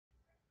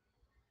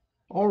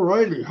All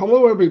righty.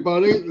 Hello,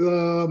 everybody.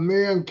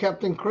 Me and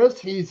Captain Chris.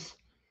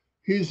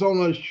 He's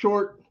on a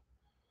short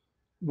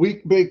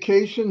week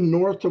vacation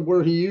north of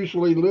where he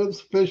usually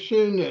lives,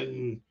 fishing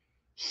and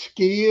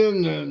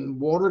skiing and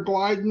water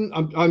gliding.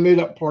 I made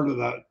up part of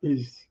that.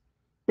 He's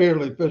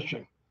barely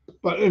fishing,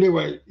 but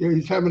anyway,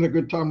 he's having a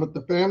good time with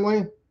the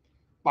family.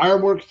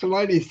 Fireworks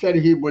tonight. He said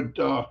he would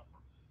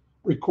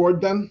record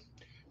them.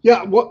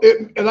 Yeah, well,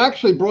 it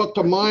actually brought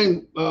to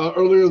mind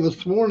earlier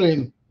this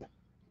morning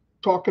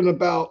talking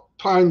about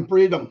time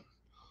freedom.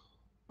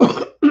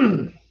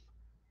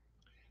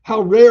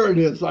 How rare it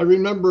is. I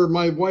remember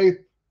my wife,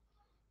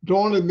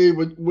 Dawn, and me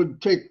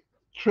would take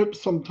trips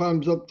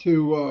sometimes up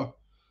to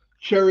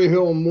Cherry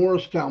Hill and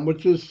Morristown,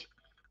 which is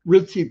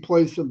ritzy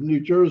place of New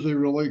Jersey,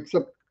 really,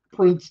 except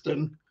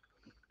Princeton,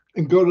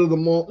 and go to the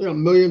mall, $1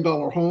 million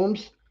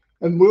homes.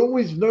 And we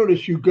always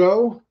notice you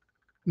go,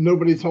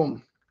 nobody's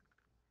home.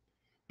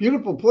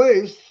 Beautiful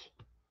place,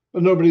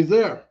 but nobody's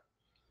there.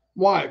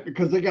 Why?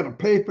 Because they got to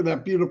pay for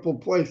that beautiful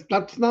place.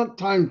 That's not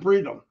time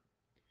freedom.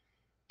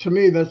 To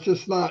me, that's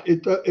just not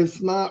it. It's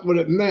not what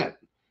it meant,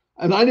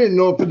 and I didn't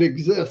know if it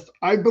exists.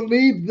 I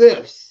believe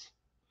this,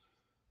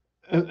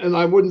 and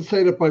I wouldn't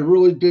say it if I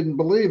really didn't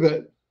believe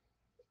it.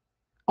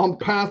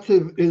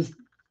 Passive is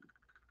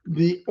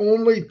the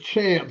only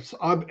chance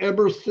I've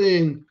ever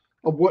seen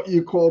of what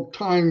you call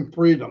time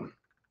freedom,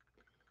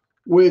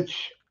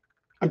 which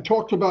I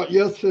talked about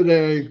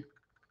yesterday.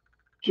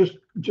 Just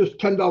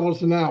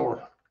 $10 an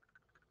hour.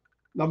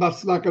 Now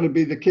that's not going to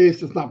be the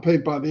case. It's not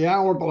paid by the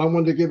hour, but I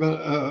wanted to give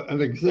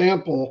an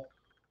example.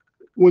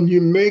 When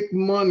you make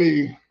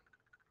money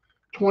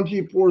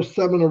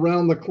 24/7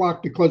 around the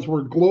clock because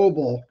we're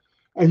global,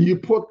 and you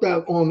put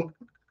that on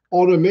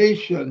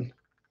automation,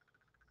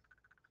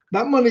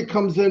 that money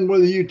comes in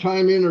whether you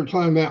time in or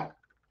time out.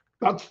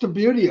 That's the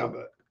beauty of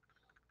it.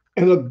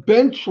 And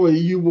eventually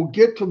you will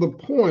get to the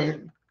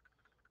point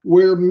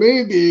where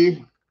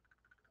maybe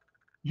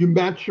you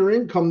match your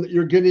income that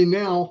you're getting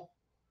now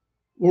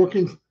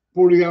working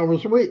 40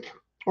 hours a week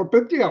or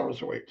 50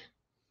 hours a week.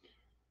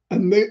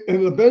 And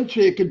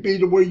eventually it could be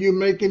to where you're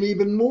making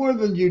even more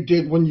than you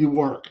did when you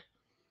work.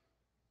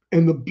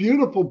 And the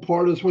beautiful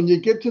part is when you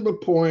get to the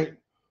point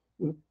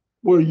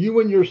where you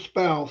and your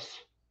spouse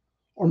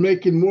are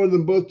making more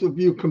than both of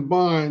you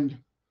combined,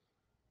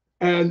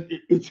 and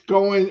it's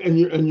going,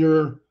 and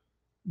you're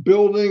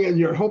building, and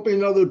you're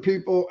helping other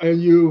people,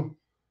 and you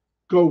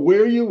go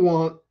where you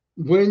want,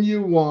 when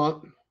you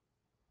want,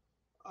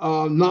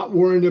 not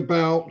worrying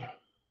about,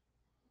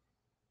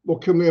 well,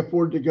 can we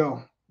afford to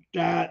go?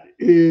 That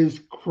is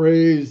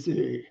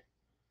crazy.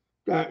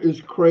 That is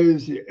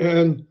crazy.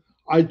 And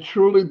I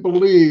truly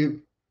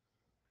believe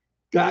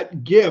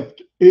that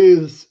gift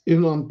is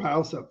in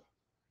ONPASSIVE.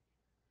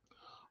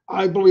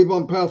 I believe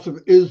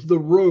ONPASSIVE is the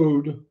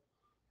road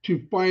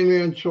to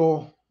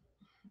financial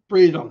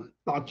freedom,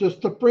 not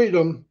just the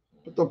freedom,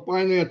 but the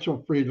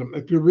financial freedom.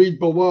 If you read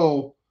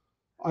below,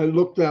 I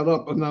looked that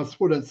up and that's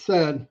what it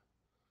said.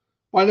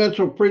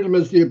 Financial freedom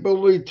is the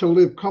ability to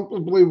live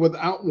comfortably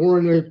without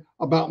worrying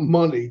about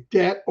money,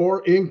 debt,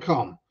 or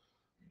income.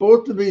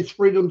 Both of these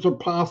freedoms are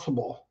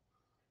possible,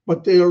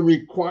 but they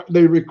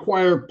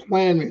require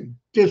planning,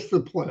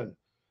 discipline,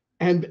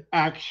 and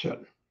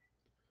action.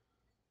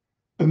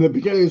 In the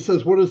beginning, it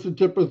says, what is the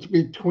difference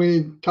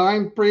between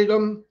time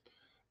freedom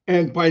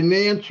and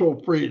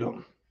financial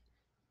freedom?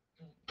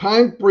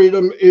 Time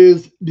freedom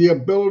is the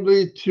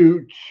ability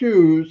to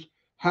choose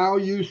how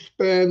you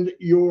spend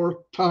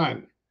your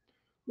time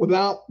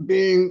without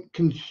being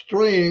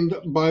constrained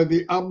by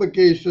the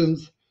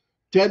obligations,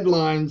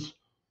 deadlines,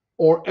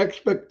 or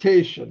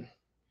expectation.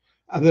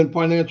 And then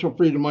financial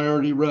freedom, I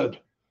already read.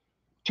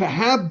 To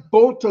have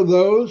both of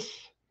those,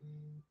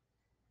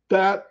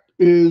 that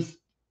is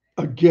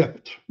a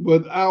gift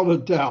without a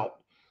doubt.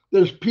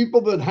 There's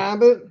people that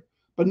have it,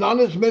 but not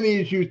as many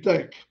as you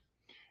think.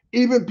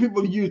 Even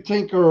people you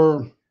think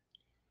are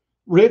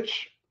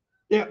rich,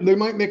 yeah, they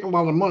might make a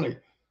lot of money.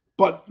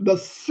 But the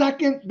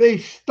second they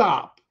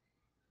stop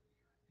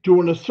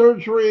doing a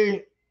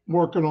surgery,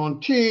 working on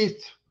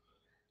teeth,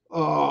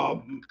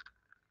 um,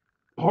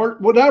 heart,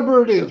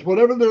 whatever it is,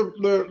 whatever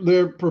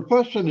their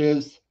profession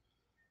is,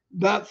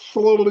 that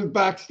slowly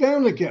backs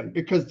down again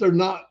because they're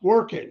not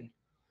working.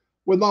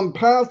 With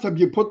ONPASSIVE,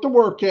 you put the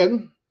work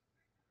in.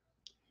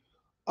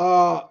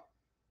 Uh,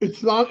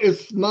 it's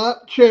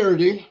not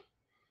charity.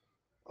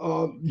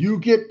 You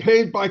get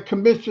paid by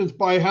commissions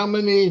by how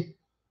many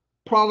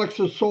products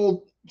are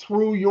sold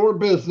through your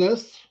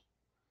business,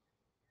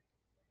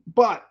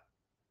 but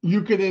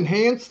you can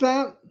enhance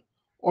that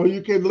or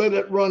you can let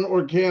it run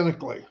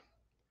organically.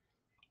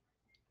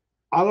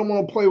 I don't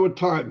want to play with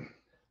time.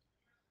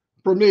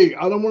 For me,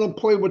 I don't want to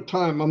play with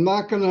time. I'm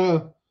not going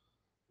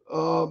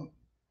to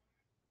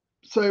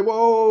say,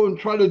 well, and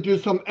try to do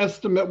some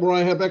estimate where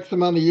I have X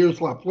amount of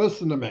years left.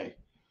 Listen to me.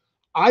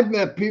 I've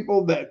met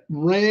people that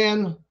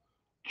ran,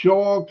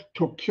 jogged,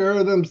 took care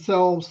of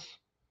themselves,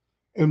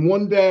 and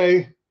one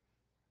day,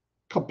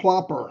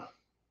 kaplopper,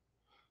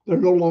 they're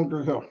no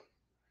longer here.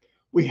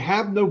 We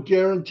have no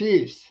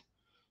guarantees.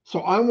 So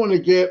I want to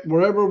get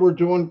wherever we're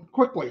doing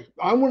quickly.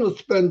 I want to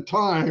spend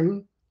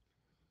time.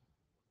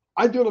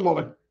 I did a lot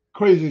of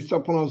crazy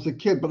stuff when I was a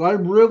kid, but I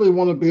really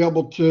want to be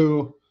able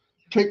to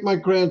take my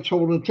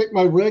grandchildren, take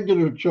my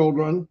regular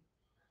children,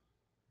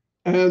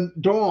 and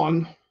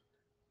Dawn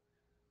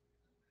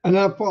and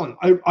have fun.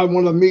 I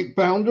want to meet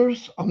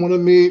founders. I want to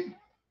meet,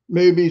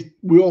 maybe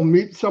we'll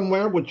meet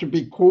somewhere, which would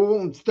be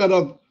cool, instead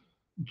of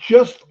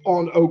just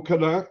on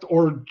OCONNECT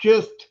or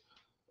just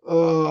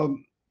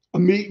a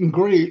meet and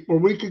greet where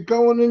we could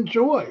go and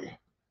enjoy.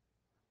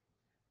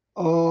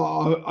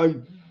 I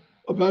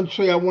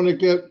eventually I want to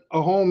get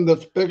a home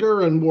that's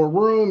bigger and more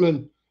room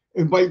and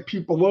invite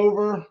people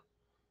over,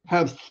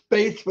 have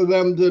space for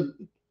them to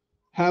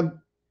have,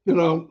 you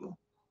know,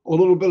 a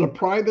little bit of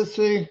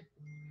privacy,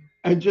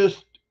 and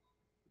just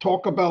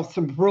talk about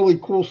some really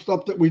cool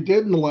stuff that we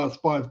did in the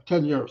last 5,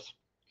 10 years.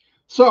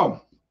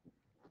 So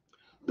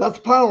that's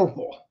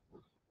powerful.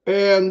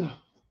 And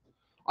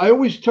I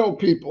always tell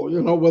people,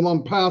 you know, when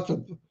I'm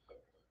passive,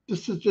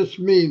 this is just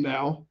me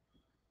now,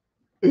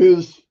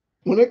 is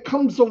when it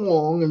comes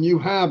along and you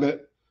have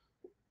it,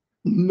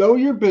 know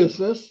your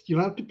business. You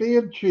don't have to be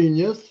a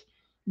genius.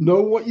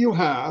 Know what you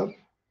have.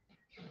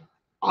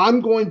 I'm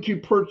going to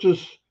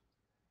purchase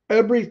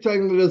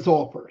everything that is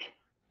offered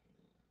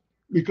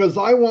because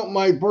I want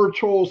my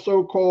virtual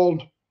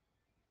so-called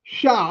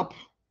shop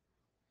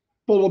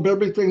full of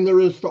everything there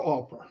is to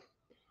offer.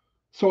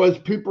 So as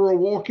people are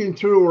walking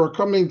through or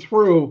coming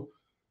through,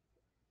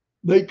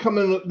 they come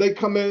in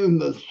and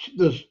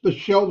the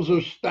shelves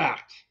are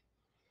stacked.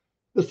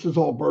 This is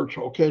all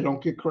virtual, okay?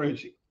 Don't get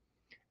crazy.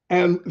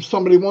 And if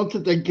somebody wants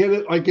it, they get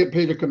it. I get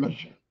paid a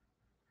commission.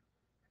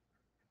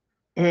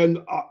 And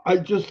I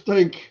just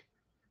think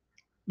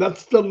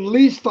that's the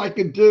least I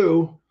could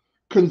do,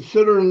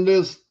 considering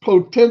this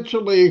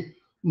potentially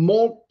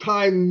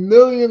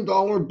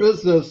multi-million-dollar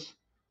business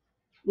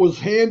was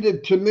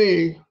handed to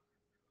me,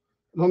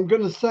 and I'm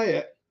going to say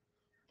it,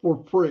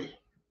 for free.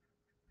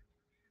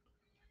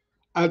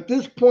 At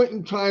this point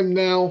in time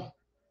now,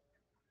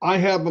 I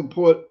haven't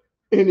put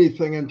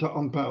anything into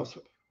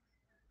ONPASSIVE.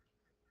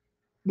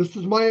 This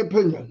is my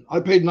opinion. I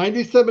paid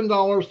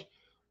 $97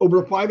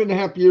 over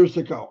 5.5 years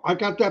ago. I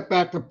got that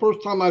back the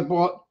first time I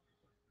bought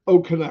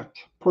OCONNECT,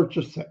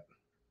 purchased it.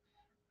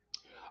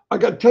 I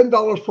got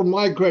 $10 for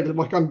migrated,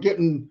 like I'm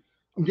getting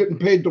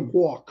paid to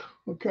walk.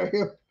 Okay.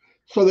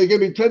 So they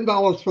gave me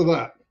 $10 for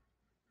that.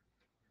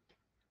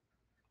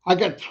 I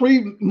got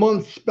 3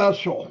 months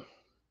special,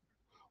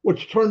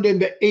 which turned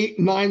into 8,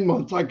 9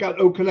 months. I got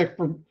OCONNECT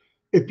for,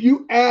 if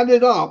you add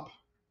it up,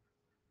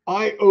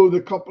 I owe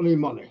the company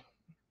money.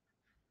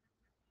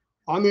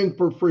 I'm in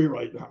for free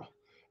right now.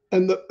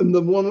 And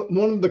the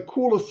one of the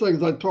coolest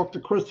things, I talked to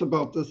Chris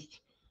about this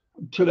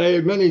today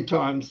many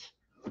times,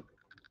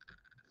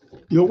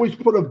 you always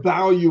put a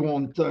value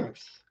on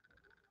things.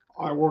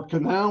 I work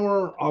an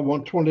hour, I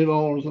want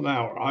 $20 an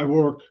hour. I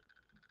work,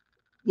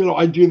 you know,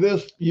 I do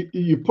this,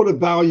 you put a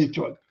value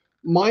to it.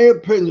 My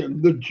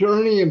opinion, the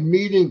journey of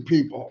meeting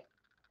people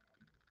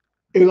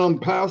in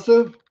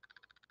ONPASSIVE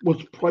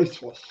was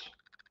priceless.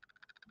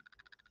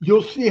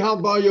 You'll see how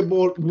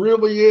valuable it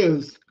really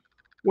is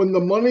when the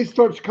money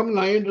starts coming.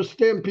 I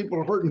understand people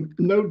are hurting,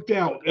 no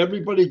doubt.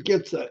 Everybody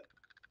gets it.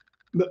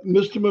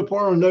 Mr.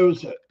 Mufara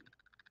knows it.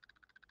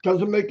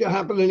 Doesn't make it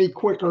happen any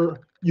quicker.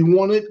 You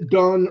want it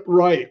done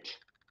right.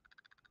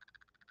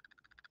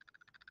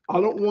 I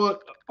don't want,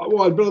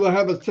 well, I'd rather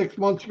have it 6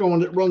 months ago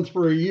and it runs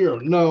for a year.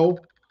 No,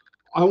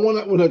 I want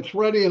it when it's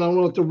ready, and I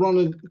want it to run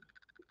it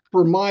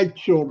for my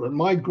children,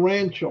 my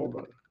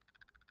grandchildren.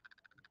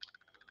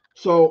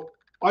 So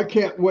I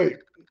can't wait.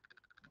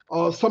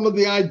 Some of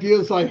the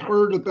ideas I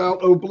heard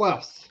about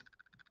OBLESS,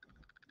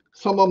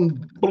 some of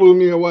them blew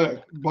me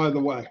away, by the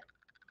way.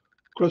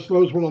 Chris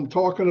knows what I'm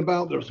talking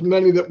about. There's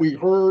many that we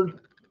heard.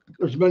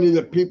 There's many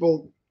that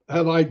people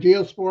had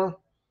ideas for.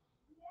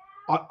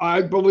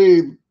 I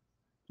believe,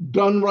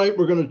 done right,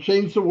 we're going to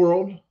change the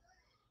world.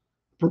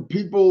 For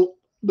people,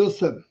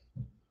 listen,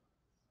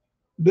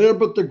 there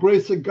but the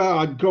grace of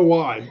God go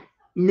I.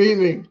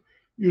 Meaning,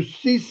 you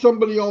see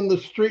somebody on the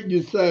street,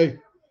 you say,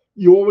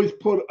 you always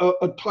put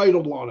a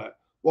title on it.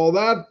 Well,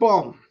 that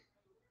bum,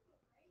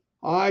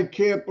 I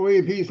can't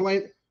believe he's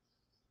late.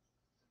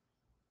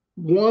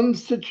 One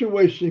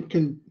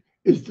situation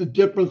is the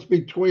difference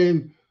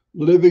between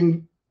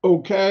living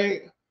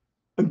okay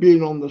and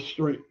being on the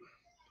street.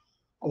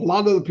 A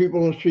lot of the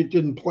people on the street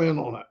didn't plan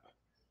on it.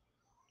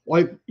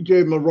 Life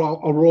gave them a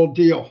raw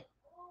deal,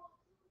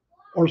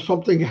 or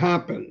something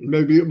happened.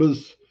 Maybe it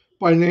was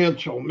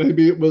financial.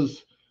 Maybe it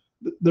was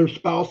their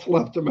spouse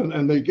left them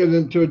and they get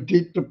into a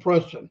deep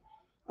depression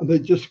and they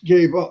just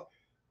gave up.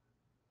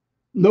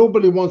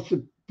 Nobody wants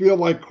to feel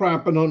like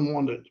crap and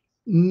unwanted.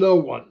 No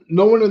one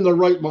in their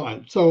right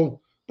mind.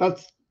 So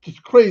that's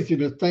just crazy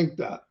to think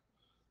that.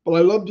 But I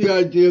love the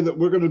idea that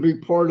we're going to be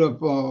part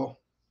of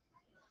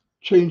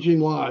changing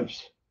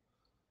lives.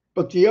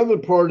 But the other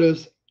part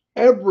is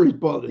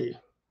everybody,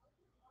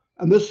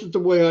 and this is the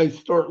way I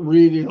start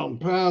reading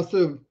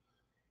ONPASSIVE,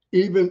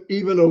 even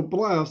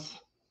OBLESS,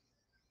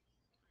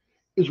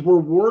 is we're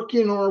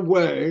working our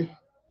way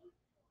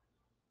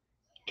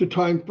to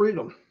time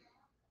freedom,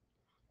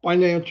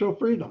 financial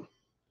freedom.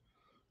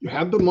 You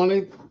have the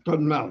money,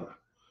 doesn't matter.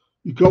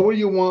 You go where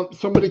you want.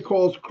 Somebody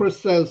calls, Chris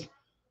says,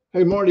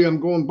 hey, Marty, I'm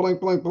going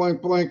blank, blank,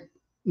 blank, blank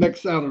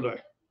next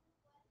Saturday.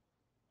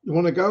 You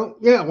want to go?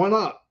 Yeah, why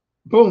not?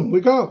 Boom, we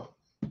go.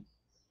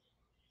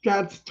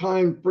 That's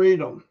time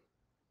freedom.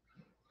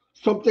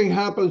 Something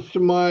happens to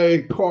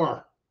my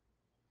car.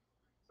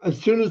 As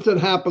soon as it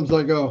happens,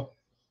 I go,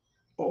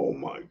 oh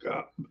my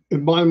God.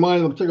 In my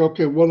mind, I'm thinking,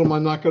 okay, what am I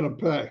not going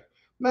to pay?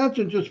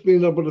 Imagine just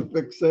being able to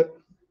fix it.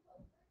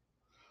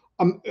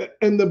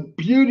 And the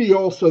beauty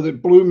also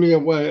that blew me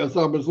away as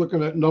I was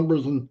looking at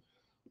numbers, and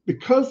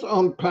because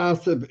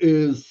ONPASSIVE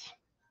is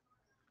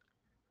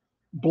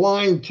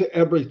blind to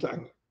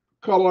everything,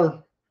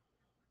 color,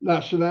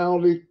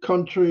 nationality,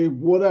 country,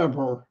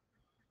 whatever,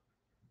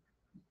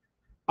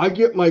 I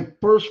get my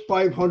first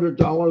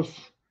 $500.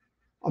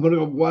 I'm going to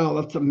go, wow,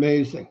 that's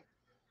amazing.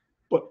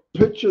 But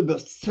picture the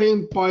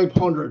same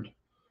 500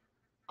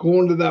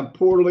 going to that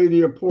poor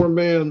lady or poor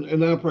man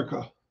in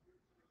Africa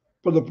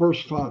for the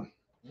first time.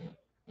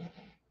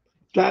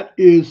 That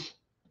is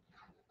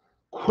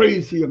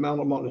crazy amount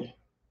of money.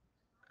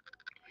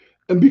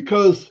 And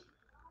because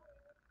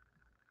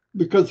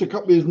the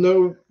companies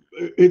know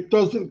it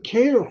doesn't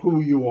care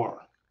who you are.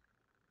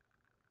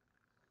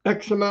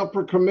 X amount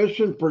for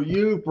commission for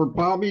you, for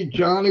Bobby,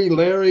 Johnny,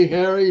 Larry,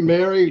 Harry,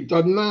 Mary,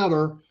 doesn't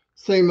matter,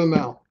 same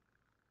amount.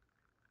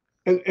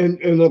 And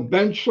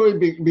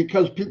eventually,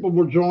 because people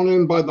were drawn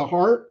in by the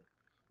heart,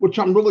 which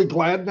I'm really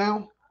glad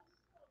now.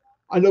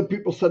 I know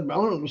people said, I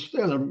don't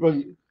understand.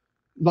 Everybody,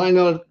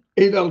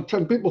 8 out of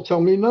 10 people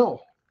tell me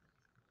no.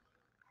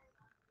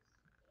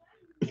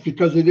 It's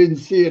because they didn't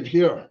see it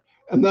here.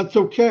 And that's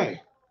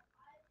okay.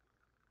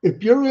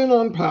 If you're in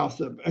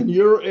ONPASSIVE and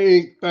you're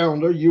a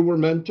founder, you were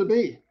meant to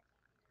be.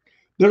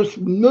 There's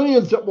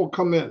millions that will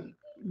come in.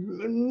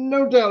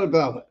 No doubt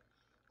about it.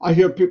 I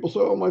hear people say,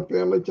 oh, my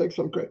family thinks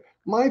I'm crazy.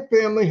 My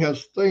family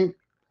has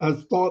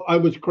thought I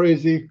was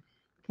crazy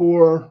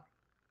for,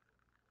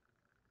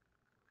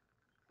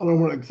 I don't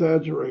want to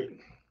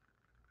exaggerate,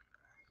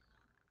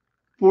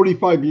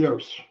 45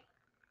 years,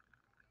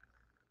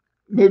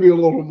 maybe a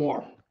little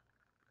more.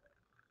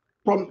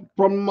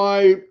 From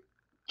my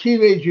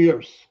teenage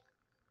years,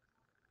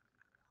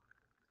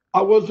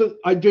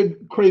 I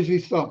did crazy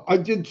stuff. I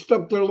did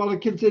stuff that a lot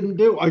of kids didn't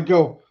do. I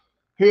go,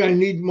 hey, I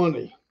need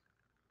money.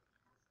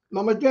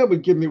 Now, my dad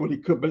would give me what he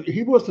could, but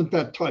he wasn't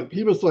that type.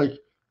 He was like,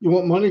 you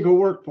want money? Go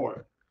work for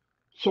it.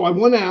 So I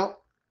went out,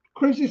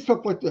 crazy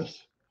stuff like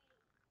this.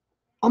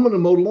 I'm going to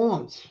mow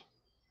lawns.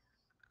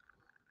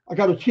 I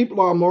got a cheap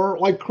lawnmower.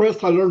 Like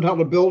Chris, I learned how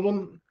to build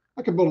them.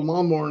 I could build a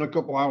lawnmower in a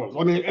couple hours.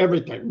 I mean,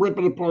 everything. Rip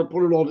it apart,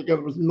 put it all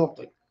together was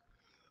nothing.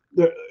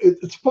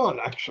 It's fun,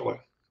 actually.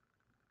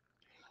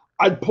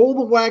 I'd pull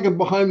the wagon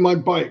behind my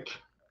bike.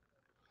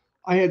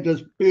 I had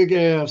this big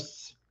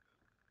ass,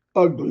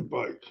 ugly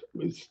bike. I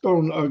mean,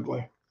 stone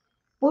ugly.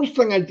 First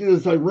thing I did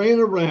is I ran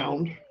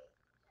around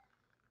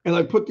and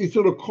I put these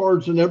little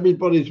cards in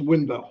everybody's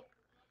window,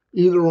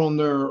 either on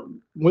their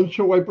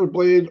windshield wiper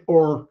blade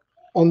or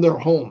on their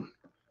home.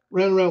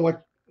 Ran around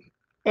like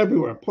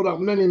everywhere, put out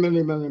many,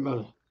 many, many,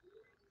 many.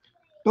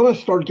 Then I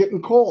started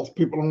getting calls.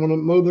 People don't want to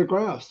mow their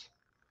grass.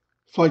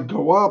 So I'd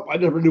go up. I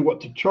never knew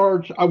what to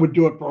charge. I would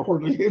do it for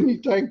hardly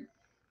anything.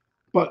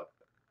 But,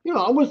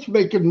 I was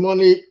making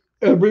money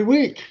every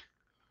week.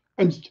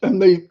 And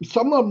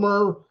some of them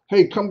are,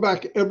 hey, come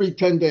back every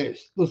 10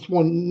 days. Next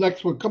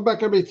one, come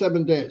back every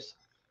 7 days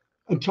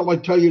until I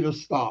tell you to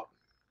stop.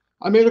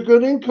 I made a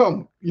good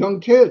income, young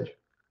kid.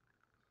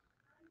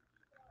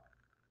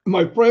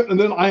 My friend, and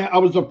then I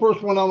was the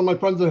first one out of my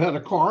friends that had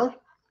a car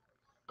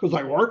because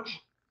I worked.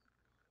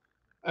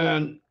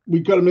 And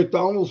we'd go to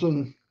McDonald's,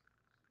 and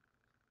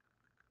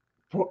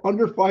for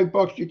under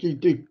 $5, you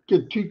could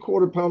get 2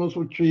 quarter pounders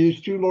with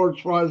cheese, 2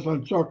 large fries,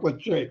 and a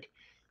chocolate shake.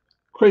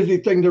 Crazy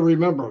thing to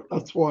remember.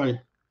 That's why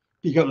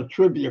you got a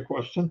trivia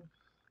question.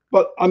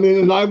 But I mean,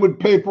 and I would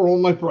pay for all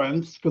my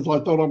friends because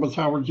I thought I was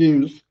Howard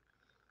Hughes.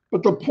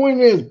 But the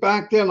point is,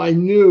 back then I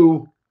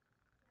knew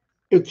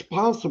it's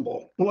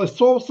possible. When I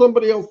saw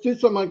somebody else do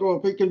something, I go,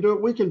 if he can do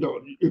it, we can do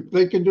it. If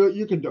they can do it,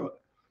 you can do it.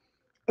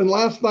 And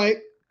last night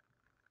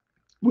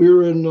we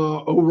were in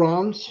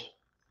Oran's,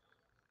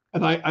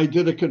 and I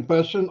did a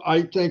confession.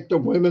 I think the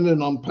women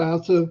in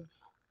ONPASSIVE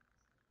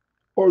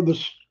are the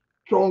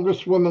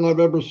strongest women I've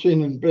ever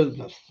seen in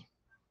business,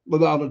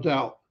 without a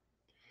doubt.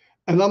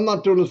 And I'm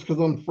not doing this because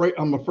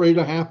I'm afraid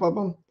of half of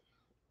them.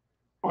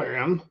 I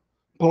am.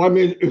 But I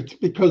mean, it's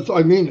because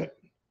I mean it.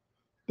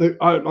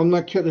 I'm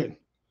not kidding.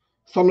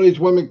 Some of these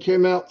women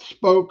came out,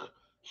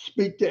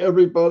 speak to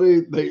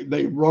everybody.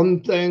 They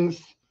run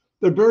things.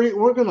 They're very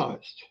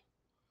organized.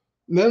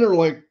 Men are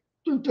like,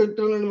 that's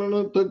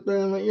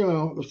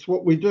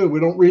what we do. We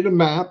don't read a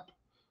map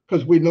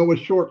because we know a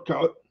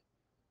shortcut.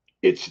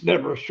 It's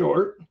never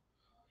short.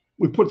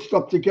 We put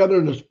stuff together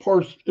and it's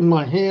parsed in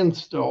my hand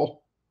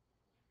still.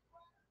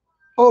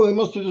 Oh, they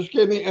must have just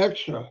gave me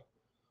extra.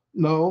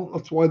 No,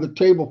 that's why the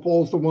table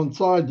falls to one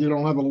side. You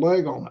don't have a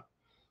leg on it.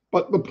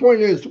 But the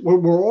point is,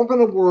 we're all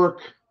going to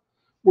work.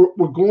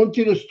 We're going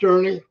through this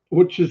journey,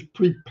 which is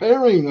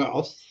preparing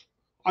us,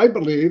 I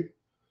believe,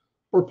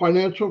 for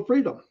financial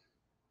freedom.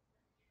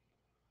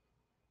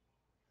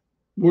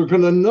 We're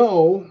going to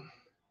know,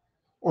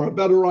 or a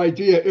better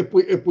idea, if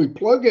we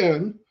plug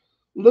in,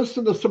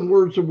 listen to some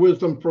words of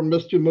wisdom from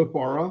Mr.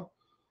 Mufara.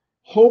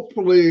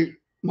 Hopefully,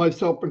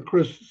 myself and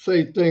Chris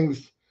say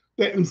things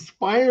that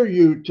inspire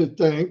you to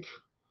think.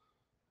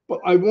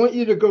 But I want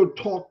you to go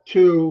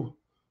to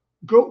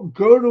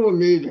a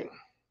meeting.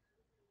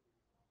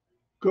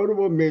 Go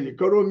to a meeting.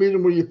 Go to a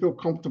meeting where you feel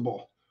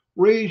comfortable.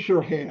 Raise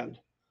your hand.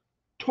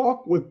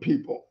 Talk with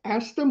people.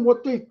 Ask them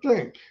what they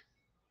think.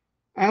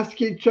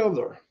 Ask each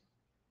other.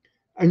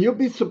 And you'll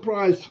be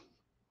surprised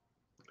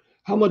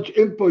how much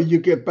info you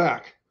get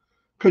back,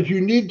 because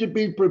you need to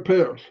be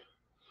prepared.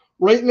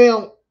 Right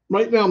now,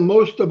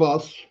 most of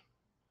us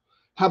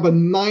have a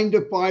 9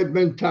 to 5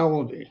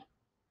 mentality.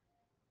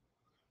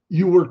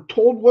 You were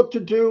told what to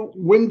do,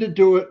 when to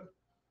do it.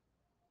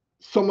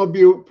 Some of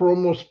you for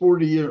almost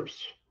 40 years.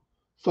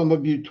 Some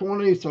of you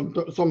 20,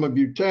 some of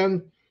you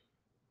 10.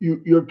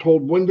 You're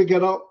told when to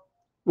get up,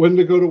 when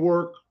to go to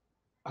work,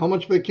 how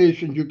much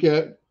vacation you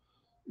get,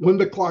 when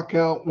to clock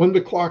out, when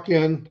to clock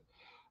in.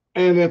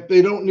 And if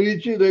they don't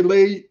need you, they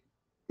lay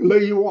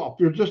you off.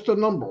 You're just a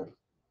number.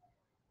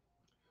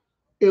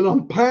 In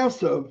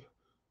ONPASSIVE,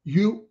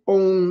 you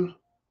own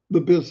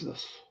the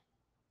business.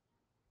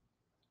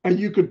 And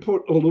you could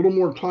put a little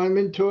more time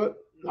into it,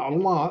 not a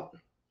lot.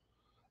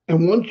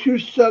 And once you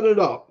set it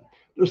up,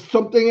 there's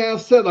something I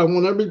said. I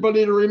want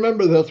everybody to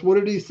remember this. What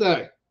did he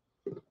say?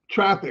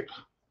 Traffic.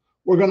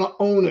 We're going to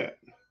own it.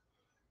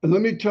 And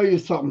let me tell you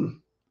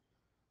something.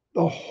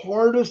 The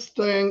hardest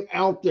thing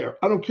out there,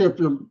 I don't care if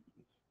you're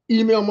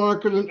email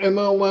marketing,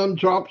 MLM,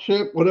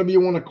 dropship, whatever you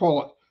want to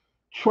call it,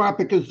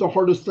 traffic is the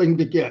hardest thing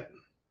to get.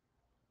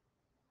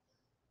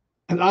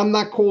 And I'm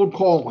not cold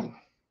calling.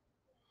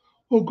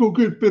 Oh, go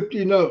get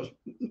 50 no's.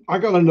 I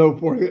got a no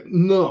for you.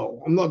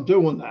 No, I'm not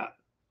doing that.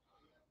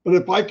 But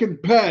if I can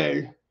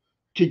pay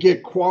to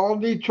get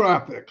quality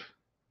traffic,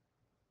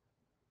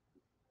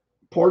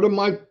 part of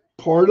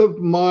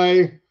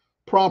my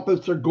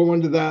profits are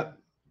going to that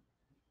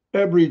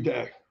every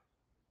day,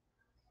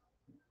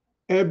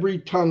 every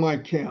time I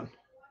can,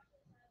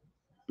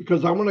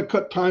 because I want to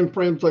cut time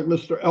frames, like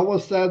Mr.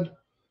 Ellis said,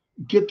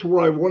 get to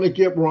where I want to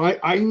get, where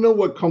I know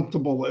what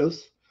comfortable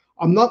is.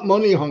 I'm not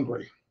money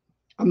hungry.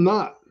 I'm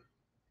not.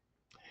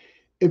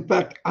 In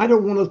fact, I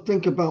don't want to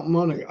think about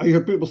money. I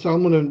hear people say,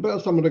 I'm going to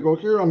invest. I'm going to go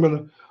here. I'm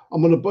going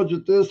to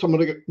budget this. I'm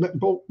going to get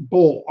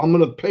bull. I'm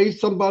going to pay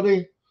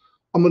somebody.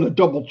 I'm going to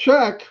double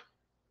check,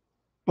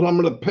 but I'm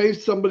going to pay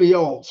somebody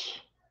else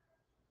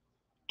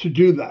to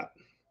do that.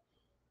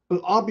 And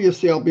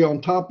obviously, I'll be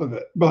on top of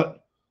it,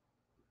 but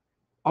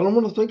I don't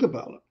want to think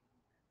about it.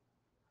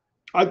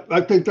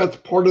 I think that's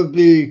part of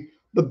the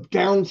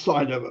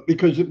downside of it,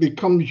 because it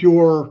becomes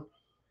your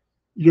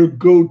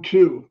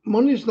go-to.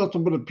 Money is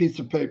nothing but a piece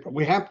of paper.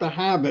 We have to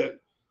have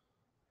it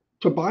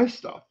to buy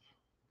stuff.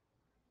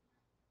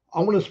 I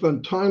want to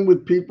spend time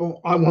with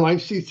people. When I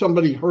see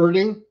somebody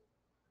hurting,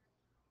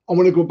 I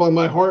want to go by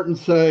my heart and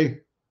say,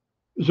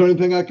 is there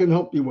anything I can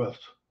help you with?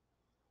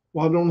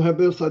 Well, I don't have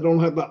this, I don't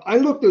have that. I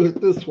looked at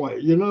it this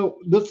way.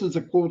 This is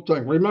a cool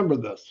thing. Remember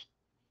this.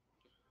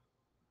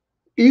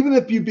 Even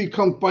if you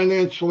become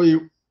financially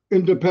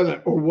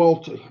independent or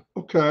wealthy,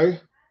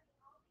 okay,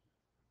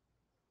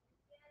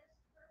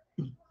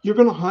 you're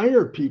going to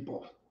hire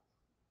people.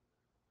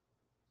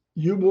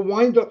 You will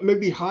wind up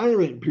maybe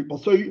hiring people.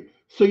 So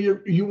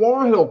you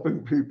are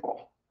helping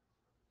people.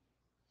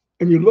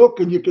 And you look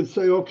and you can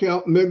say,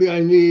 okay, maybe I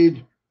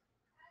need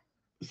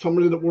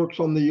somebody that works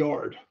on the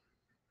yard.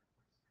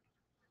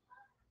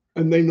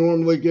 And they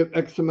normally get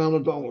X amount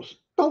of dollars.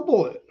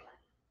 Double it.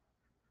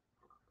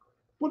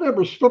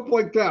 Whatever, stuff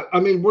like that. I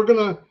mean,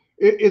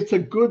 it's a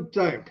good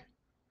thing.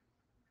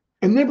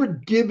 And never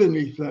give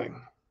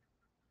anything.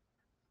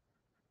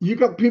 You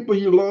got people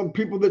you love,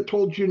 people that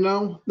told you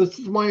no. This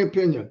is my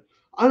opinion.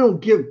 I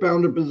don't give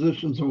founder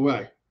positions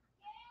away.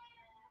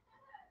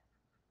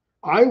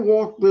 I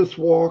walk this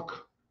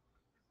walk,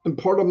 and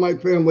part of my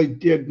family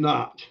did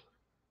not.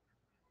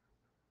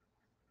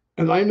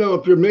 And I know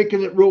if you're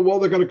making it real well,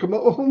 they're going to come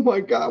up, oh my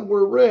God,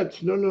 we're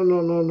rich. No.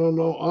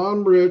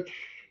 I'm rich.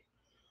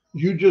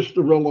 You just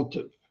a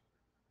relative.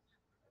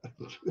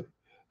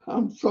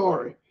 I'm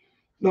sorry.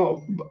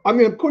 No, I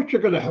mean, of course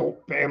you're going to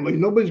help family.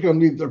 Nobody's going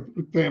to leave their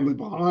family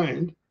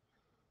behind.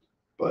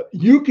 But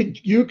you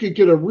could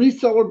get a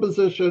reseller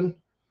position,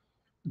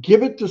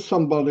 give it to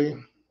somebody,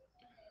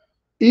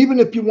 even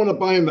if you want to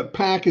buy them a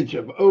package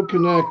of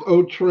OCONNECT,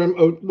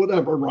 OTRIM,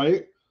 whatever,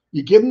 right?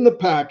 You give them the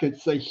package,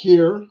 say,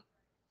 here. And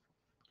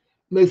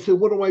they say,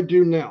 what do I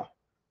do now?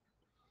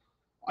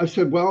 I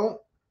said,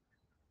 well,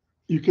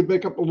 you could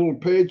make up a little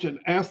page and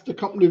ask the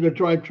company to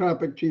drive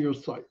traffic to your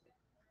site.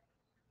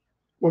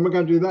 When am I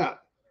going to do that?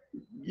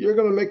 You're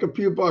going to make a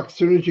few bucks as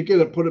soon as you get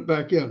it, put it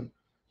back in.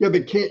 Yeah,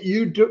 but can't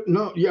you do?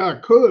 No, yeah, I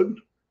could.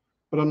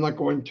 but I'm not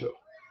going to,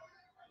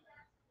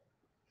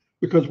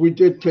 because we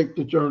did take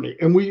the journey,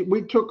 and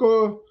we took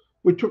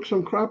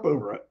some crap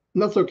over it,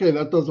 and that's okay.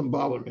 That doesn't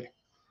bother me.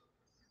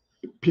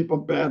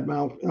 People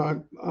badmouth.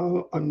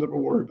 I'm never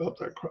worried about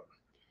that crap.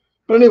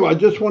 But anyway, I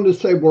just wanted to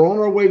say we're on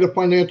our way to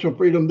financial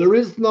freedom. There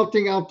is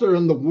nothing out there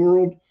in the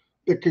world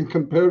that can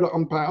compare to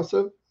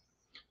ONPASSIVE.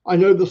 I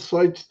know the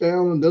site's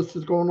down and this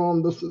is going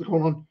on, this is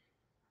going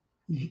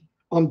on.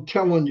 I'm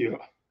telling you,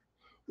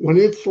 when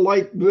it's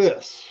like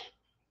this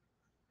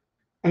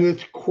and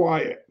it's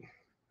quiet,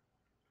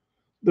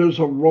 there's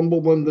a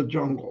rumble in the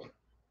jungle.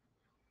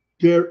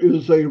 There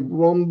is a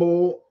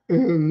rumble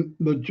in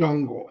the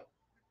jungle.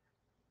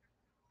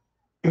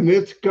 And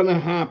it's going to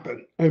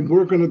happen. And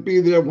we're going to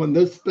be there when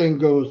this thing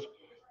goes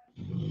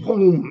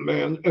boom,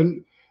 man.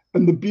 And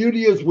the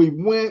beauty is we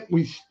went,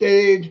 we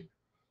stayed.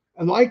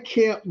 And I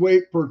can't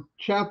wait for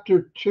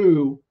chapter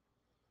 2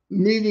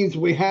 meetings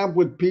we have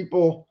with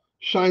people,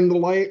 shine the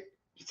light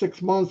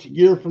 6 months, a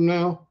year from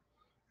now,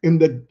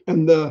 and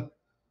the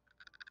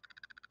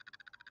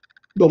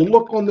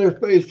look on their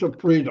face of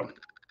freedom,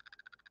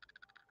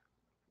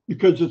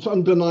 because it's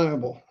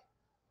undeniable.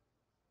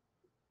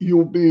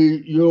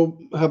 You'll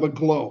have a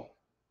glow,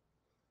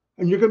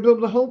 and you're gonna be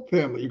able to help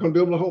family. You're gonna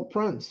be able to help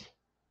friends.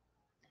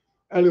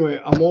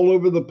 Anyway, I'm all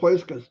over the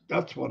place because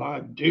that's what I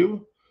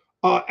do.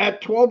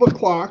 At 12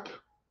 o'clock,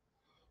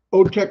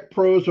 OTEC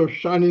pros are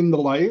shining the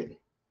light.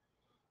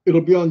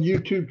 It'll be on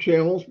YouTube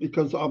channels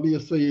because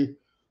obviously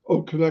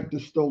OCONNECT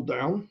is still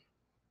down.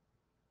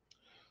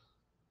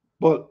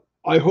 But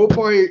I hope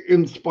I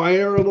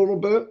inspire a little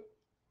bit.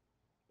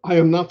 I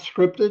am not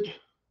scripted.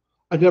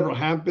 I never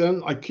have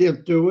been. I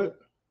can't do it.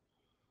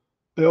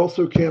 I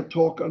also can't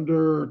talk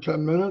under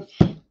 10 minutes.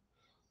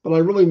 But I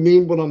really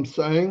mean what I'm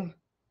saying.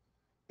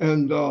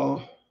 And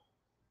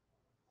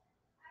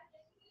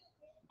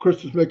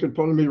Chris is making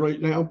fun of me right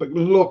now. But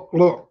look.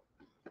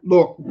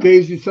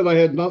 Daisy said I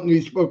had nothing.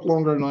 He spoke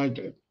longer than I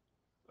did.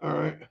 All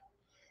right.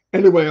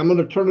 Anyway, I'm going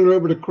to turn it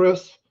over to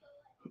Chris,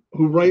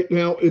 who right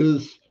now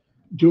is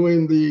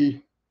doing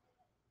the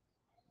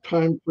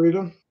time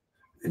freedom.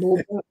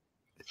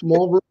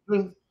 Small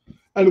version.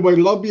 Anyway,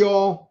 love you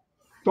all.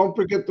 Don't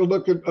forget to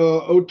look at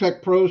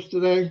OTEC Pros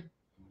today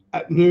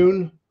at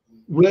noon.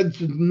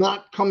 Red's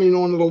not coming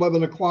on at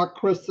 11 o'clock,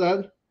 Chris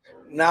said.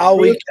 No,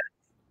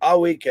 all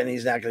weekend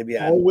he's not going to be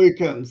on. All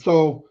weekend.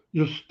 So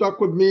you're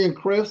stuck with me and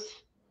Chris,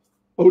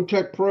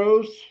 OTEC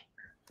Pros.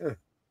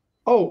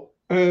 Oh,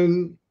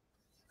 and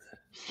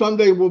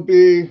Sunday will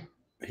be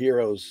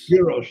Heroes.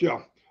 Yeah.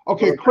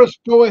 Okay, Chris,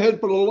 go ahead.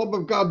 For the love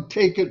of God,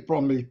 take it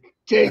from me.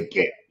 Take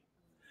it.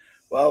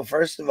 Well,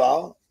 first of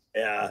all,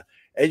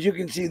 as you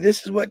can see,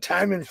 this is what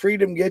time and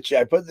freedom gets you.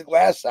 I put the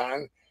glass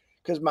on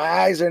because my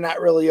eyes are not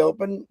really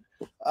open.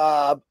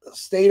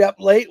 Stayed up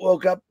late,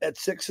 woke up at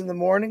 6 in the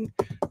morning,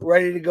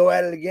 ready to go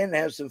at it again and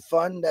have some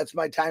fun. That's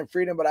my time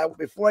freedom. But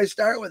before I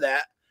start with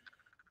that,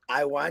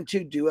 I want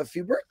to do a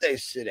few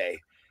birthdays today.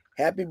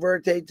 Happy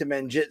birthday to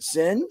Manjit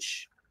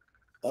Sinj.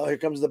 Oh, here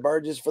comes the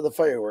barges for the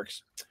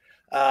fireworks.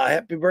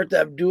 Happy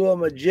birthday, Abdul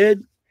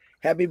Majid.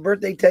 Happy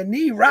birthday to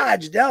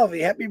Niraj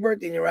Delvey. Happy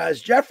birthday,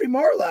 Niraj. Jeffrey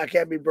Morlock,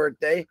 happy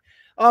birthday.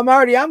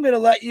 Marty, I'm going to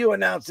let you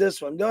announce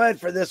this one. Go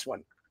ahead for this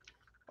one.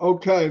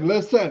 Okay,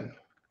 listen.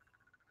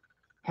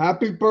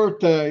 Happy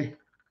birthday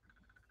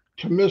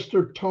to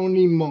Mr.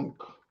 Tony Monk.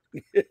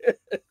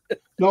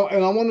 No,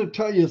 and I want to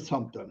tell you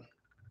something.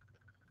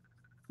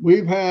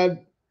 We've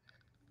had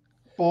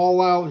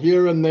fallout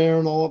here and there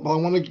and all, but I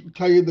want to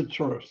tell you the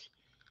truth.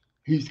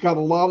 He's got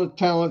a lot of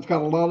talent,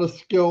 got a lot of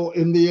skill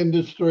in the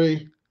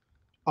industry.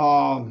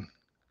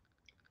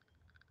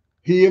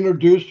 He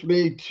introduced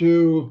me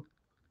to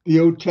the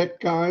OTEC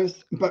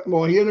guys, but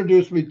he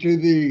introduced me to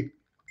the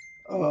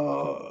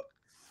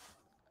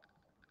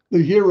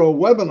Hero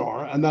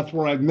webinar, and that's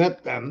where I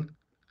met them.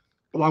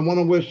 But I want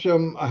to wish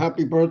him a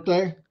happy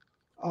birthday.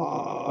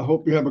 I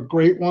hope you have a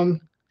great one.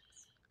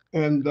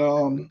 And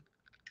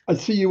I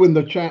see you in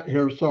the chat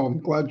here, so I'm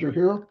glad you're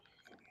here.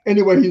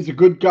 Anyway, he's a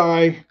good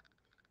guy.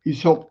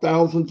 He's helped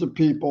thousands of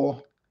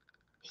people.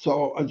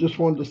 So I just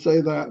wanted to say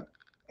that.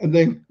 And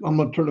then I'm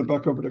going to turn it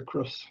back over to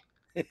Chris.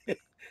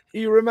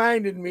 He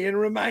reminded me and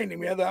reminded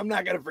me. I'm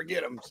not going to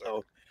forget him.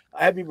 So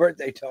happy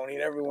birthday, Tony,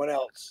 and everyone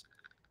else.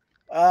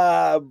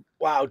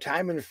 Wow,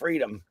 time and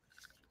freedom.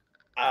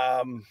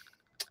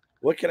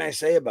 What can I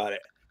say about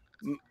it?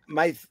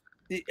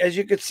 As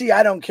you can see,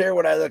 I don't care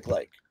what I look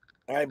like.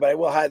 All right, but I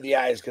will hide the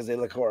eyes because they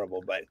look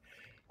horrible. But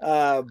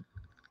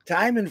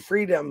time and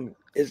freedom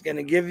is going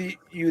to give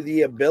you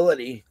the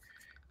ability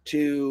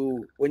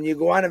to, when you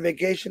go on a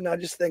vacation, now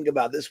just think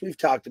about this. We've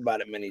talked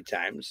about it many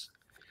times.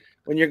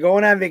 When you're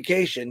going on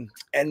vacation,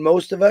 and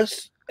most of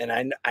us,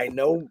 and I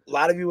know a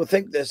lot of you will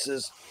think this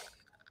is,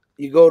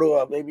 you go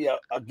to maybe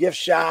a gift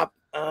shop.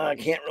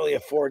 Can't really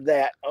afford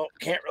that. Oh,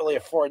 can't really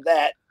afford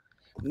that.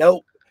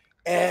 Nope.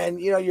 And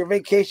your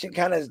vacation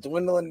kind of is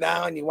dwindling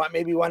down. You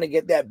maybe want to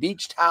get that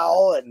beach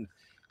towel and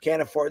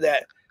can't afford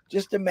that.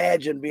 Just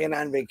imagine being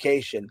on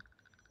vacation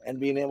and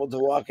being able to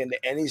walk into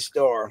any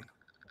store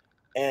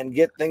and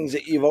get things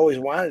that you've always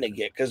wanted to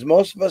get, because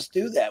most of us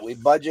do that. We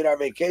budget our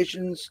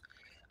vacations,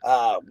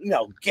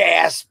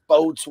 gas,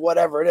 boats,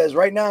 whatever it is.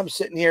 Right now I'm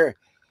sitting here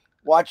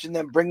watching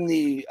them bring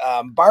the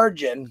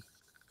barge in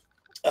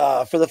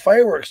for the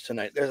fireworks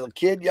tonight. There's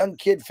a young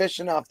kid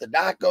fishing off the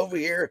dock over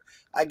here.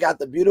 I got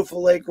the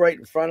beautiful lake right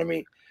in front of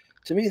me.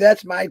 To me,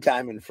 that's my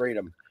time and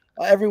freedom.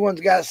 Everyone's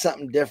got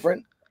something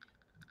different,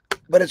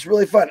 but it's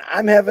really fun.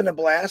 I'm having a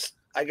blast.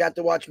 I got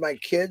to watch my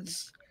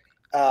kids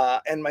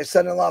and my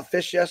son-in-law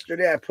fish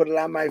yesterday. I put it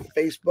on my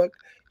Facebook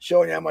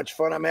showing how much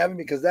fun I'm having,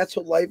 because that's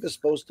what life is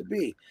supposed to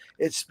be.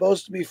 It's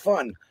supposed to be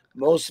fun.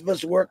 Most of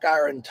us work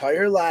our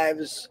entire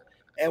lives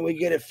and we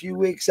get a few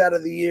weeks out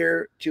of the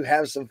year to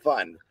have some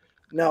fun.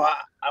 No,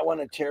 I want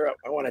to tear up.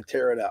 I want to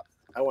tear it up.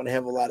 I want to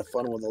have a lot of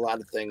fun with a lot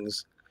of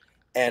things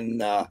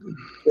and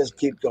just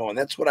keep going.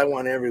 That's what I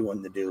want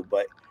everyone to do.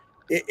 But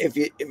if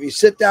you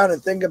sit down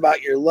and think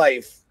about your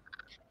life,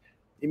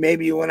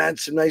 maybe you went on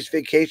some nice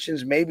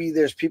vacations. Maybe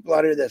there's people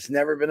out here that's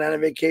never been on a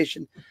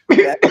vacation.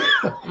 That's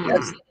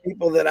the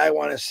people that I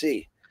want to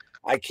see.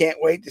 I can't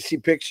wait to see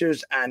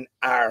pictures on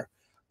our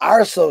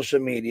social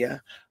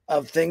media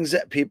of things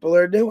that people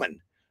are doing.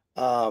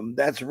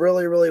 That's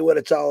really, really what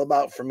it's all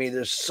about for me.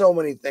 There's so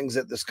many things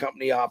that this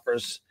company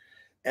offers,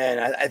 and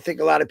I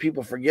think a lot of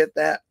people forget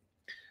that.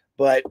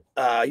 But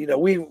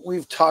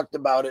we've talked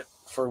about it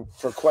for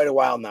quite a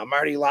while now.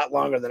 Marty, a lot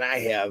longer than I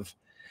have,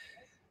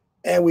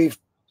 and we've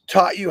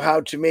taught you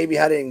how to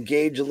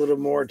engage a little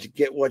more to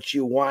get what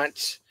you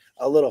want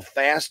a little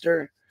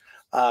faster.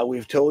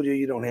 We've told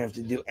you don't have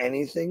to do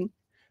anything.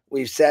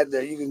 We've said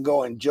that you can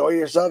go enjoy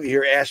yourself. You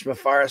hear Ash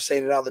Mafara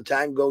saying it all the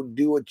time. Go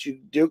do what you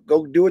do.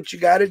 Go do what you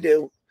got to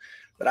do.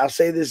 But I'll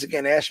say this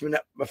again. Ash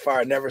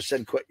Mafara never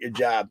said quit your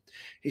job.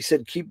 He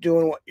said keep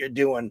doing what you're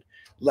doing.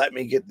 Let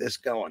me get this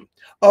going.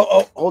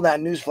 Oh, hold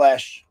on.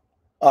 Newsflash.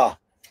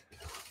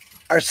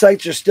 Our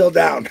sites are still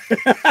down.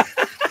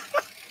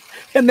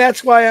 And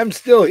that's why I'm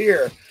still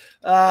here.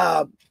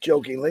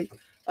 Jokingly.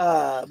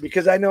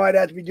 Because I know I'd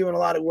have to be doing a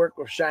lot of work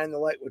with Shine the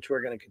Light, which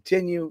we're going to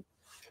continue.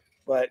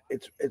 But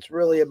it's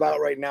really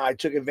about right now. I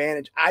took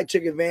advantage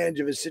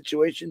of his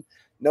situation.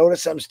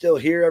 Notice I'm still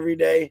here every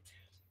day.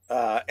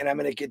 And I'm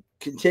going to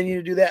continue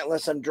to do that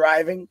unless I'm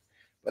driving.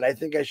 But I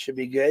think I should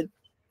be good.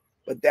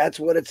 But that's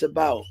what it's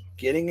about.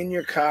 Getting in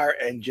your car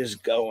and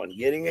just going.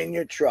 Getting in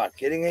your truck.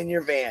 Getting in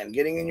your van.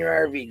 Getting in your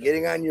RV.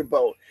 Getting on your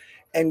boat.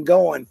 And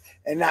going.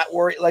 And not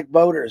worry like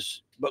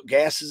boaters. But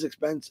gas is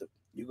expensive.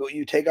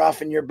 You take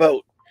off in your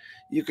boat.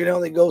 You can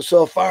only go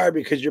so far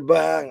because your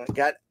I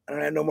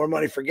don't have no more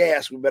money for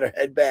gas. We better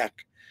head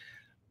back.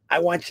 I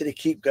want you to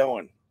keep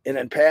going. And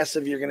in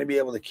passive, you're going to be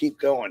able to keep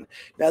going.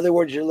 In other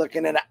words, you're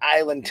looking at an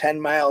island 10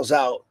 miles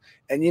out,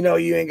 and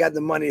you ain't got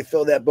the money to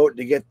fill that boat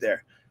to get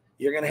there.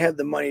 You're going to have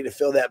the money to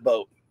fill that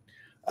boat.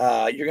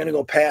 You're going to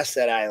go past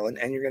that island,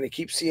 and you're going to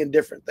keep seeing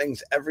different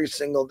things every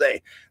single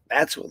day.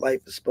 That's what life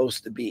is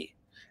supposed to be.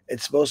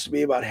 It's supposed to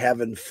be about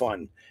having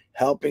fun,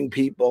 helping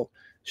people,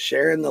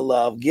 sharing the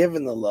love,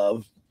 giving the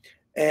love,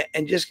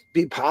 and just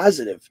be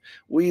positive.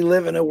 We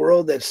live in a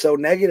world that's so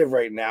negative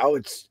right now.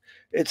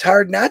 It's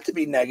hard not to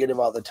be negative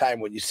all the time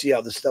when you see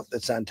all the stuff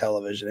that's on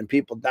television and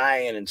people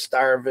dying and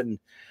starving.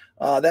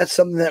 That's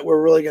something that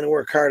we're really going to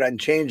work hard on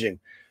changing.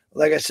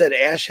 Like I said,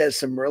 Ash has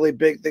some really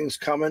big things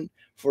coming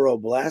for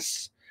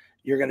Obless.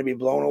 You're going to be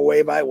blown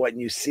away by when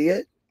you see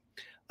it.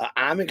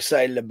 I'm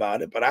excited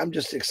about it, but I'm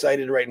just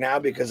excited right now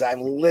because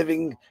I'm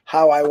living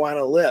how I want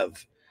to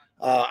live.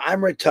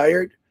 I'm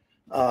retired.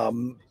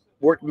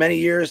 Worked many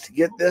years to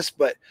get this,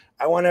 but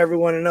I want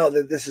everyone to know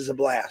that this is a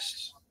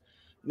blast.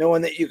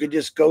 Knowing that you could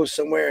just go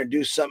somewhere and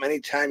do something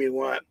anytime you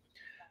want.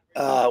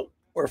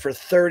 Or for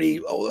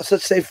 30,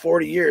 let's say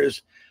 40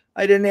 years,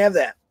 I didn't have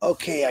that.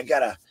 Okay, I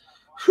got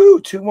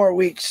 2 more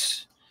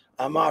weeks.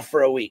 I'm off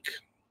for a week.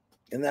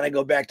 And then I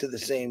go back to the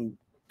same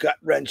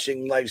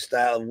gut-wrenching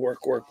lifestyle of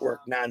work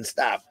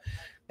nonstop.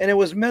 And it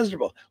was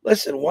miserable.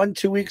 Listen,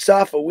 1-2 weeks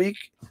off a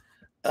week,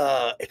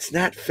 it's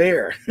not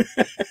fair.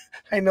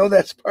 I know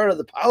that's part of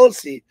the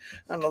policy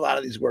on a lot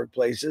of these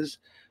workplaces,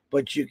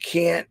 but you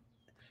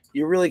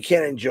really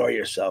can't enjoy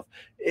yourself.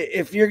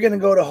 If you're going to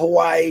go to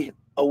Hawaii,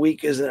 a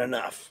week isn't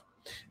enough.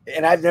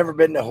 And I've never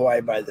been to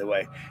Hawaii, by the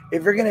way.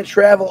 If you're going to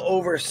travel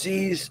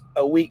overseas,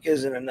 a week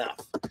isn't enough.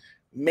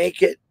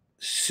 Make it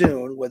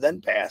soon with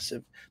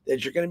ONPASSIVE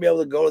that you're going to be able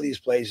to go to these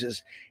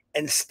places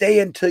and stay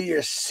until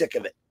you're sick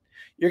of it.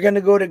 You're going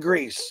to go to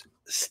Greece,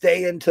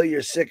 stay until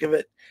you're sick of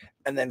it,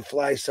 and then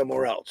fly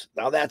somewhere else.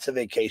 Now that's a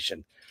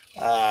vacation.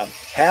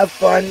 Have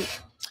fun.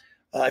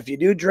 If you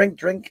do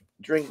drink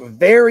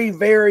very,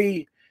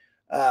 very,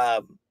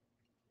 how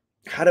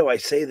do I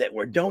say that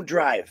word? Don't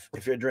drive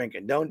if you're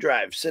drinking. Don't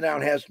drive. Sit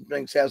down, have some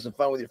drinks, have some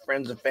fun with your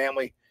friends and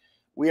family.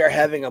 We are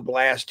having a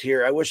blast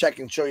here. I wish I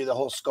can show you the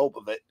whole scope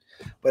of it,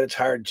 but it's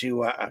hard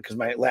to because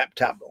my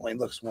laptop only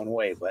looks one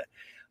way. But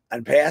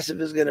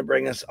ONPASSIVE is going to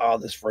bring us all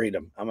this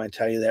freedom. I'm going to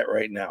tell you that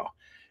right now.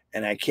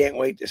 And I can't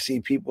wait to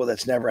see people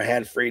that's never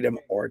had freedom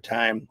or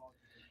time.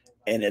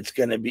 And it's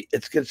going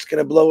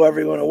to blow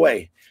everyone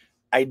away.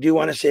 I do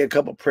want to say a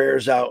couple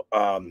prayers out.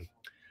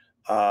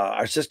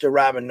 our sister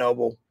Robin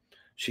Noble.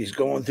 She's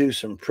going through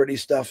some pretty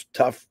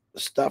tough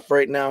stuff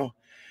right now.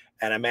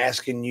 And I'm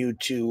asking you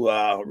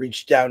to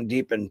reach down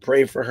deep and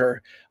pray for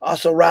her.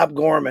 Also, Rob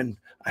Gorman,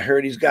 I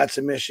heard he's got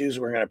some issues.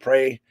 We're going to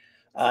pray.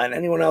 And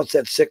anyone else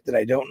that's sick that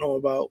I don't know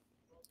about,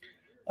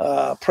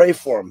 pray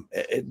for them.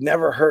 It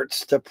never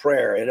hurts to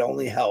prayer. It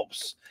only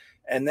helps.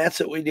 And that's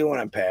what we do when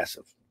I'm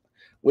passive.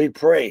 We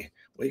pray.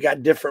 We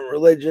got different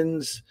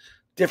religions,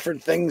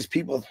 different things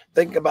people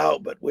think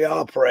about, but we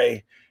all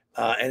pray.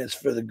 And it's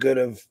for the good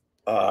of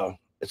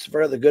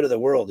the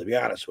world, to be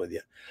honest with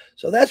you.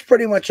 So that's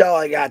pretty much all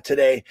I got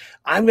today.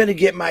 I'm going to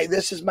get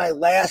this is my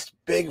last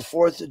big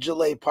 4th of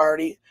July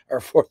party.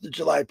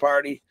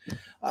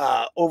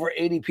 Over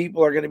 80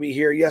 people are going to be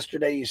here.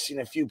 Yesterday, you've seen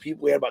a few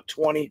people. We had about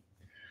 20.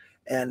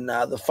 And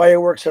the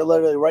fireworks are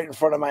literally right in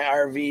front of my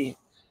RV.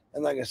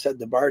 And like I said,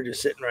 the barge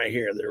is sitting right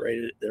here.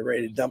 They're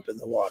ready to dump in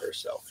the water.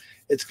 So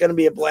it's going to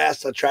be a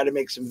blast. I'll try to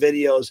make some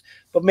videos.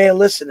 But man,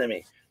 listen to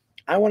me.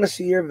 I want to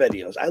see your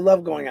videos. I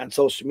love going on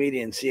social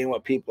media and seeing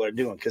what people are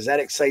doing because that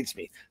excites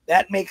me.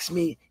 That makes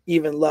me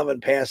even love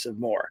and passive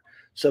more.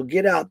 So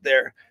get out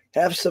there.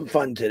 Have some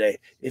fun today.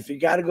 If you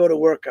got to go to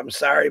work, I'm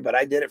sorry, but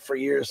I did it for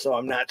years, so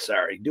I'm not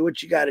sorry. Do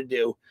what you got to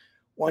do.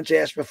 Once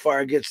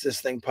Ashbefar gets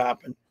this thing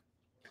popping,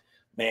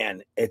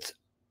 man, it's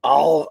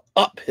all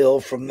uphill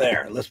from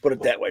there. Let's put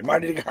it that way.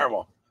 Marty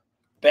DeCarmo,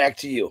 back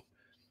to you.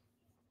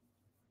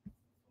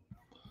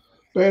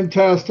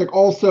 Fantastic.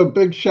 Also,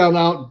 big shout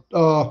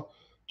out,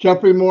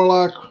 Jeffrey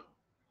Morlock.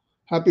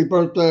 Happy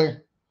birthday.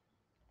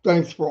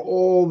 Thanks for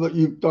all that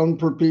you've done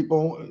for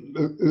people.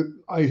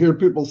 I hear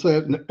people say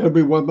it in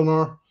every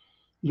webinar.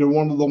 You're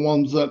one of the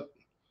ones that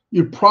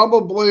you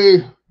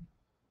probably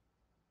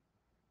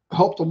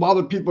helped a lot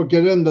of people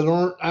get in that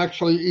aren't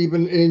actually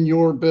even in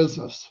your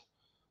business.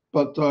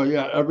 But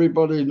yeah,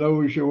 everybody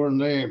knows your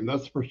name,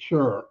 that's for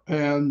sure.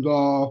 And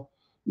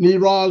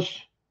Niraj,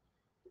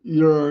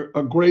 you're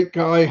a great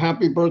guy.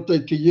 Happy birthday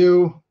to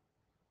you.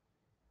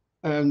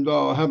 And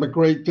have a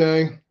great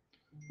day.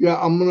 Yeah,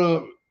 I'm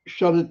going to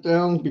shut it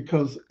down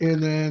because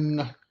in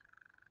an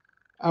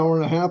hour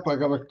and a half, I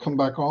got to come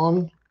back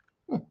on.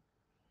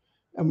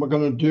 And we're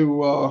going to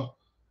do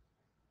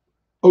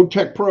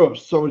OTech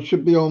Pros. So it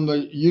should be on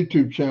the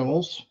YouTube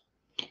channels.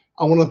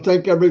 I want to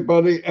thank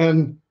everybody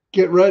and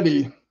get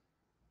ready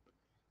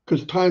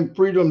because time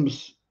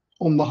freedom's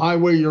on the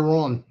highway you're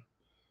on.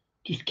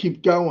 Just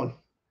keep going.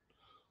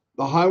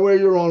 The highway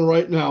you're on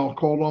right now,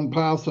 called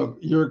ONPASSIVE,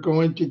 you're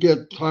going to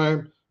get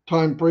time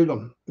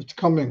freedom. It's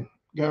coming.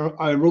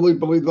 I really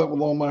believe that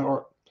with all my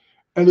heart.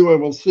 Anyway,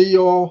 we'll see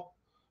you all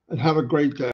and have a great day.